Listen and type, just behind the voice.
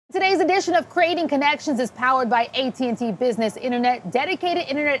Today's edition of Creating Connections is powered by AT&T Business Internet, dedicated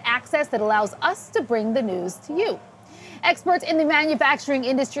internet access that allows us to bring the news to you. Experts in the manufacturing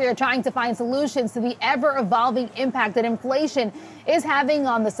industry are trying to find solutions to the ever-evolving impact that inflation is having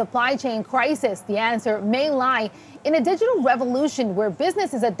on the supply chain crisis. The answer may lie in a digital revolution where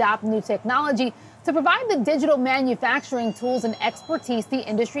businesses adopt new technology to provide the digital manufacturing tools and expertise the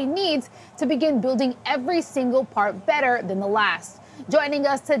industry needs to begin building every single part better than the last. Joining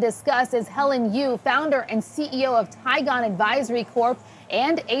us to discuss is Helen Yu, founder and CEO of Tigon Advisory Corp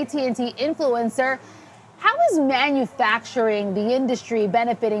and AT&T Influencer. How is manufacturing, the industry,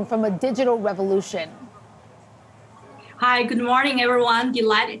 benefiting from a digital revolution? Hi, good morning, everyone.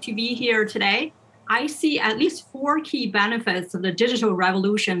 Delighted to be here today. I see at least 4 key benefits of the digital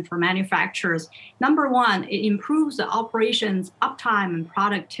revolution for manufacturers. Number 1, it improves the operations uptime and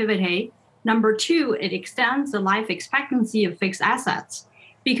productivity. Number 2, it extends the life expectancy of fixed assets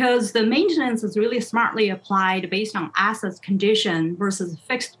because the maintenance is really smartly applied based on assets condition versus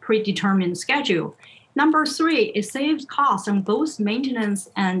fixed predetermined schedule. Number 3, it saves costs on both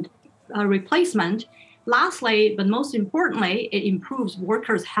maintenance and replacement. Lastly, but most importantly, it improves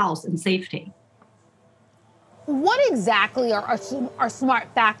workers' health and safety. What exactly are smart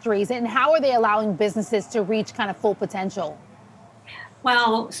factories and how are they allowing businesses to reach kind of full potential?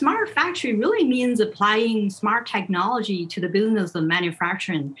 Well, smart factory really means applying smart technology to the business of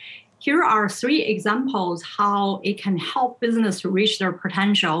manufacturing. Here are 3 examples how it can help business to reach their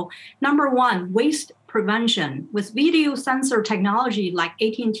potential. Number 1, waste prevention. With video sensor technology like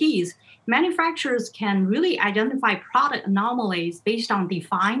AT&T's, manufacturers can really identify product anomalies based on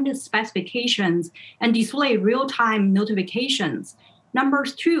defined specifications and display real-time notifications. Number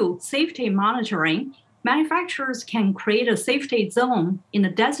 2, safety monitoring. Manufacturers can create a safety zone in a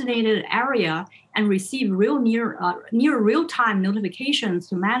designated area and receive near real-time notifications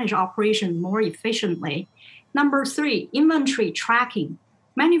to manage operations more efficiently. Number 3, inventory tracking.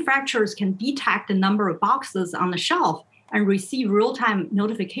 Manufacturers can detect the number of boxes on the shelf and receive real-time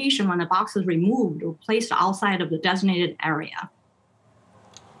notification when the box is removed or placed outside of the designated area.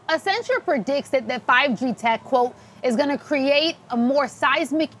 Accenture predicts that 5G tech, quote, is going to create a more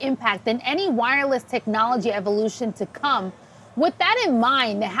seismic impact than any wireless technology evolution to come. With that in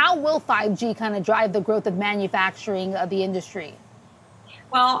mind, how will 5G kind of drive the growth of manufacturing of the industry?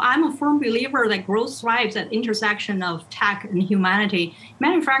 Well, I'm a firm believer that growth thrives at the intersection of tech and humanity.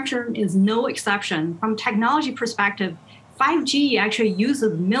 Manufacturing is no exception. From technology perspective, 5G actually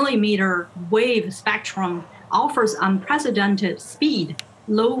uses millimeter wave spectrum, offers unprecedented speed,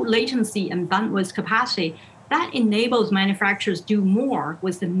 low latency, and bandwidth capacity. That enables manufacturers to do more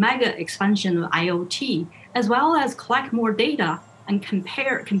with the mega expansion of IoT, as well as collect more data and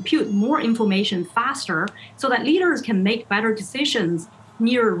compute more information faster so that leaders can make better decisions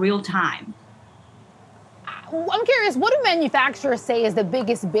near real time. I'm curious, what do manufacturers say is the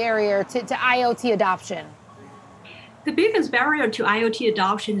biggest barrier to IoT adoption? The biggest barrier to IoT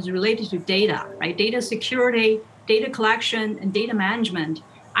adoption is related to data, right? Data security, data collection, and data management.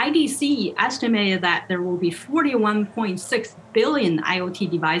 IDC estimated that there will be 41.6 billion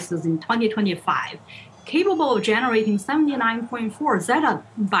IoT devices in 2025, capable of generating 79.4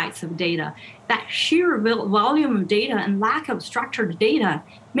 zettabytes of data. That sheer volume of data and lack of structured data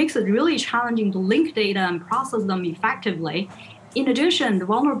makes it really challenging to link data and process them effectively. In addition, the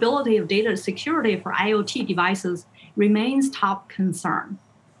vulnerability of data security for IoT devices remains top concern.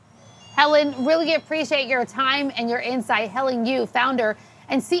 Helen, really appreciate your time and your insight. Helen Yu, founder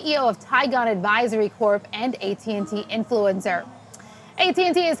and CEO of Tigon Advisory Corp and AT&T Influencer.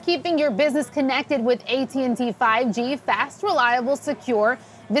 AT&T is keeping your business connected with AT&T 5G, fast, reliable, secure.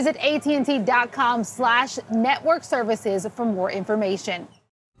 Visit AT&T.com/network services for more information.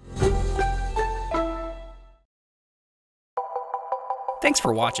 Thanks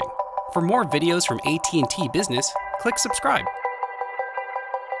for watching. For more videos from AT&T Business, click subscribe.